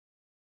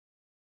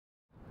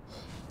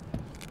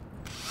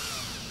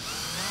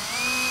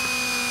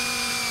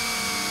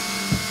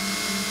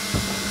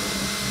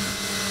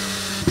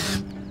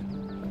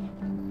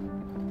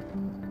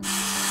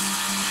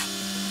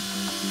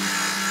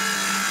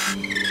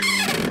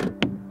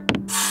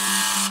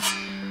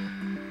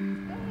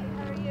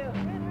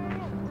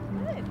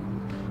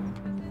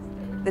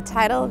The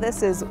title of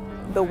this is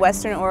The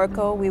Western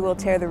Oracle, We Will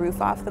Tear the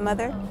Roof Off the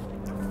Mother.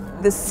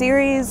 The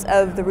series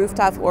of the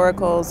rooftop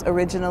oracles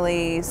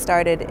originally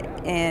started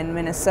in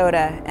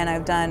Minnesota, and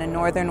I've done a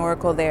northern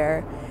oracle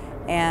there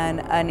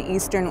and an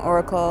eastern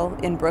oracle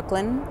in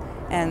Brooklyn,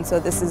 and so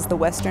this is the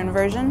western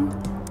version.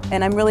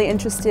 And I'm really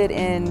interested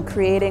in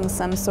creating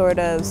some sort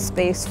of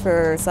space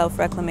for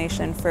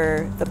self-reclamation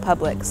for the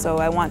public. So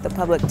I want the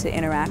public to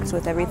interact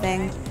with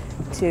everything,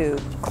 to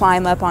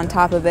climb up on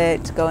top of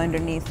it, to go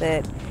underneath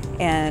it,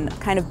 and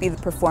kind of be the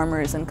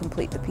performers and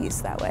complete the piece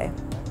that way.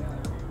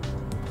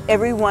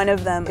 Every one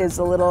of them is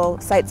a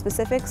little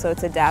site-specific, so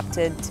it's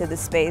adapted to the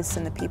space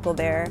and the people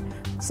there.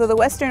 So the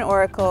Western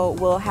Oracle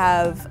will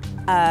have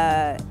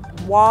a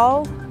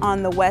wall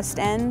on the west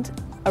end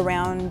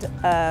around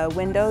a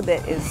window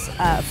that is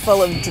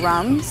full of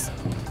drums.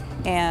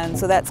 And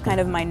so that's kind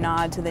of my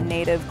nod to the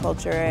native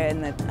culture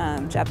and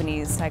the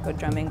Japanese taiko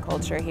drumming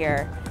culture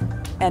here.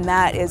 And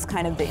that is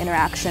kind of the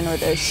interaction or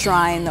the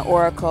shrine, the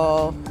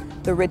oracle,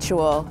 the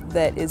ritual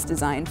that is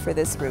designed for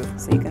this roof,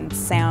 so you can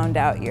sound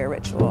out your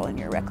ritual and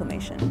your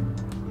reclamation.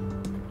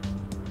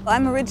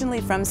 I'm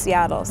originally from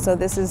Seattle, so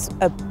this is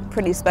a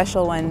pretty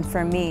special one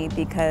for me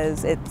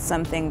because it's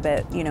something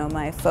that, you know,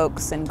 my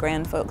folks and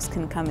grandfolks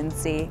can come and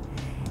see.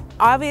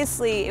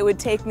 Obviously, it would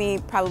take me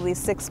probably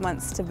 6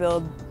 months to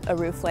build a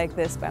roof like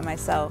this by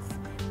myself,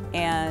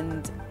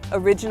 and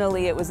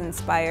originally it was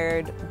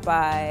inspired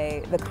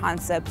by the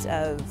concept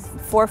of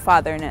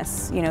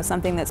forefatherness, you know,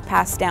 something that's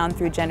passed down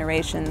through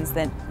generations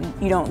that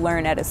you don't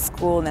learn at a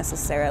school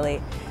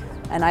necessarily.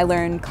 And I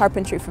learned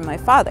carpentry from my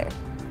father.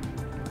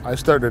 I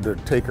started to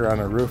take her on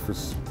a roof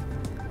as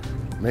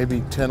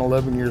maybe 10,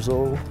 11 years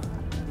old.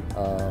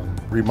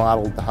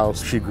 Remodeled the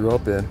house she grew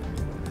up in.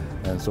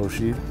 And so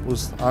she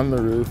was on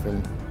the roof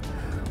and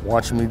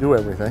watching me do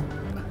everything.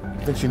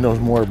 I think she knows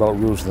more about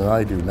roofs than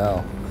I do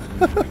now.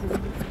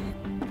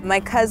 My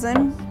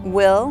cousin,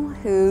 Will,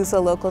 who's a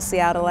local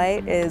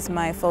Seattleite, is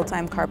my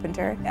full-time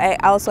carpenter. I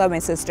also have my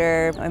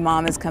sister. My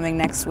mom is coming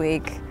next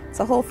week. It's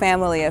a whole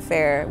family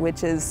affair,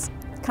 which is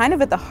kind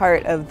of at the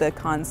heart of the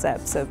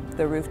concepts of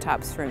the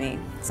rooftops for me,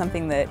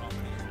 something that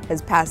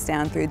has passed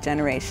down through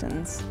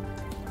generations.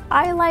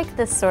 I like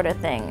this sort of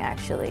thing,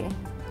 actually.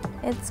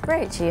 It's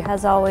great. She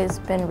has always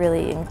been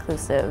really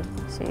inclusive.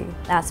 She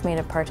asked me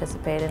to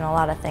participate in a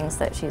lot of things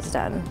that she's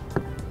done.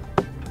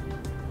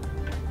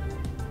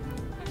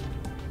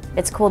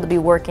 It's cool to be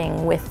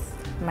working with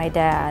my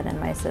dad and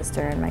my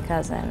sister and my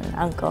cousin and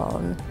uncle,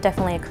 and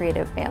definitely a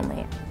creative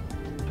family.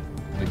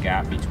 The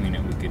gap between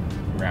it, we could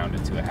round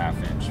it to a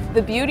 ½ inch.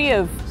 The beauty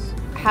of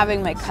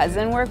having my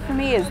cousin work for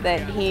me is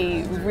that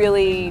he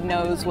really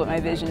knows what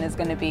my vision is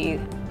going to be.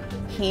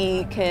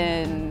 He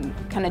can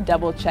kind of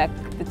double check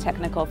the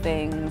technical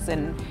things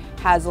and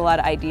has a lot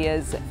of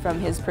ideas from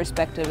his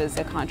perspective as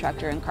a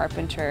contractor and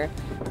carpenter.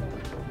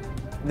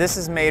 This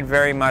is made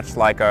very much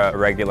like a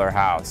regular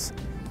house.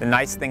 The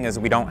nice thing is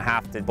we don't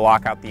have to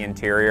block out the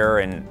interior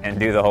and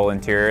do the whole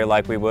interior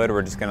like we would.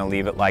 We're just going to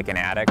leave it like an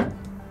attic.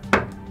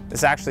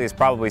 This actually is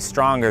probably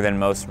stronger than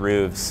most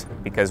roofs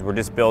because we're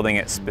just building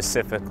it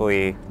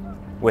specifically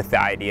with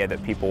the idea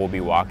that people will be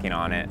walking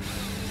on it.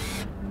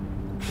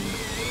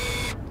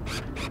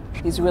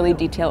 He's really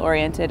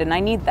detail-oriented, and I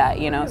need that,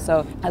 you know,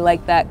 so I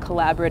like that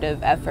collaborative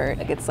effort.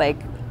 It's like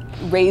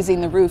raising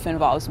the roof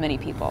involves many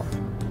people.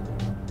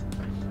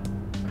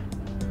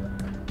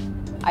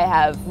 I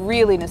have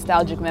really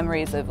nostalgic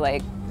memories of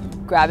like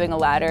grabbing a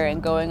ladder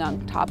and going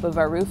on top of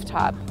our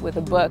rooftop with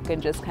a book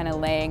and just kind of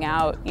laying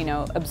out, you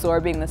know,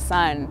 absorbing the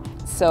sun.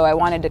 So I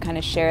wanted to kind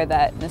of share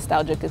that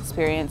nostalgic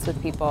experience with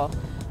people.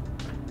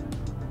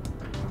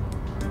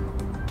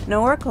 An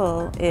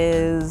oracle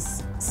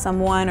is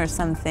someone or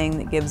something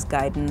that gives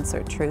guidance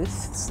or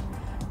truths.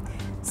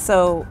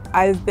 So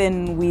I've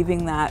been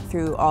weaving that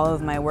through all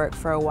of my work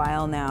for a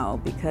while now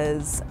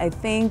because I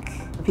think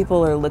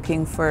people are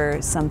looking for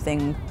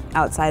something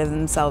outside of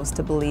themselves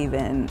to believe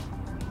in.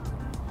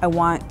 I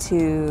want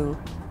to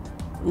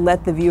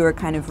let the viewer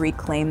kind of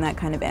reclaim that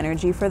kind of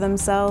energy for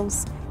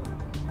themselves.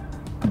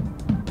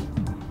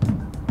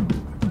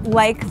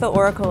 Like the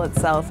oracle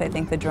itself, I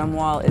think the drum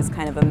wall is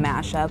kind of a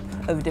mashup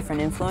of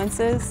different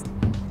influences.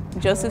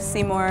 Joseph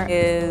Seymour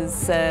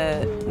is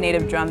a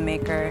native drum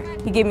maker.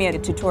 He gave me a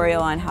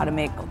tutorial on how to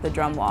make the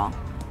drum wall.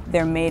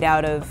 They're made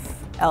out of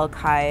elk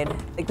hide.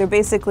 Like they're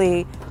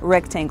basically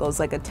rectangles,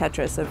 like a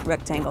Tetris of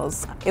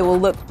rectangles. It will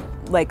look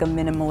like a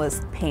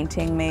minimalist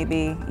painting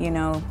maybe, you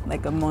know,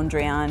 like a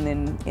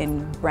Mondrian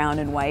in brown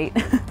and white.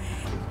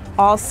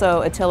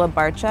 Also, Attila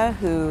Barcha,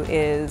 who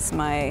is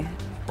my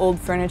old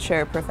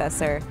furniture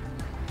professor,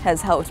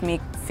 has helped me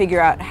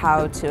figure out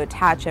how to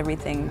attach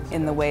everything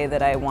in the way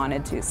that I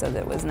wanted to so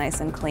that it was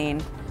nice and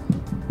clean.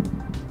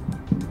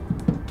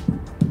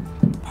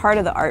 Part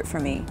of the art for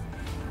me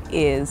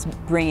is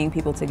bringing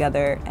people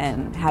together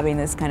and having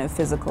this kind of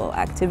physical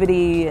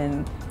activity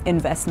and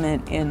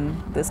investment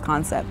in this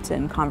concept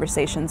and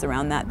conversations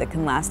around that that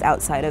can last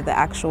outside of the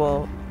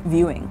actual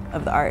viewing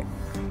of the art.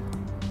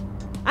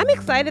 I'm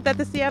excited that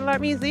the Seattle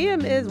Art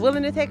Museum is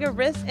willing to take a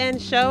risk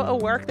and show a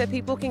work that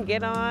people can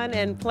get on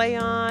and play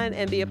on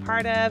and be a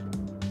part of.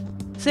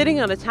 Sitting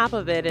on the top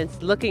of it and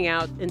looking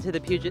out into the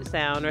Puget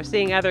Sound, or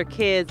seeing other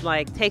kids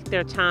like take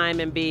their time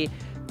and be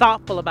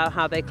thoughtful about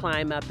how they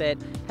climb up it,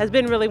 has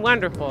been really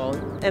wonderful.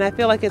 And I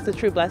feel like it's a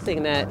true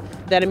blessing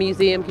that a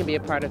museum can be a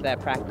part of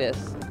that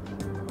practice.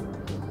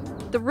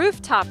 The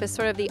rooftop is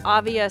sort of the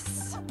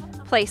obvious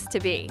place to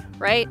be,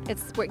 right?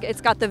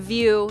 It's got the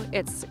view,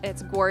 it's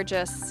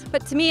gorgeous.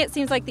 But to me, it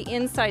seems like the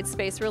inside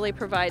space really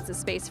provides a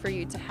space for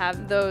you to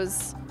have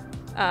those,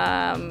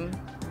 I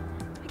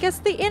guess,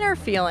 the inner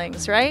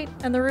feelings, right?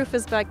 And the roof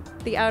is like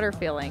the outer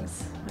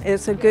feelings.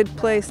 It's a good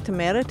place to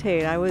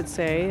meditate, I would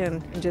say,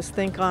 and just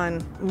think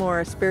on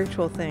more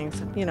spiritual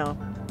things. You know,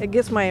 it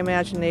gets my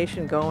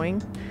imagination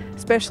going,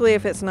 especially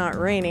if it's not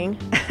raining.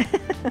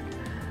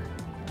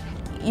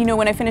 You know,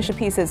 when I finish a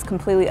piece, it's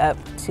completely up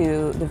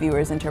to the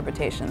viewer's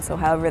interpretation. So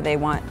however they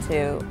want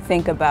to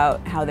think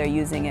about how they're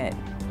using it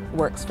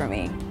works for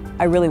me.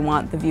 I really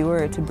want the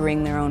viewer to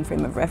bring their own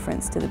frame of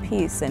reference to the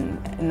piece, and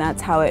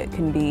that's how it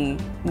can be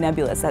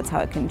nebulous, that's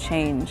how it can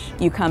change.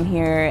 You come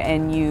here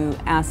and you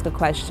ask a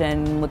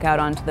question, look out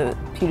onto the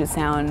Puget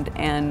Sound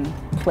and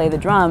play the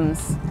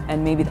drums,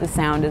 and maybe the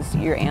sound is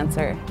your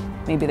answer.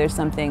 Maybe there's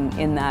something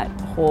in that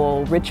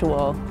whole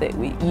ritual that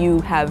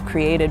you have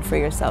created for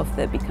yourself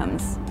that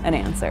becomes an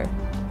answer.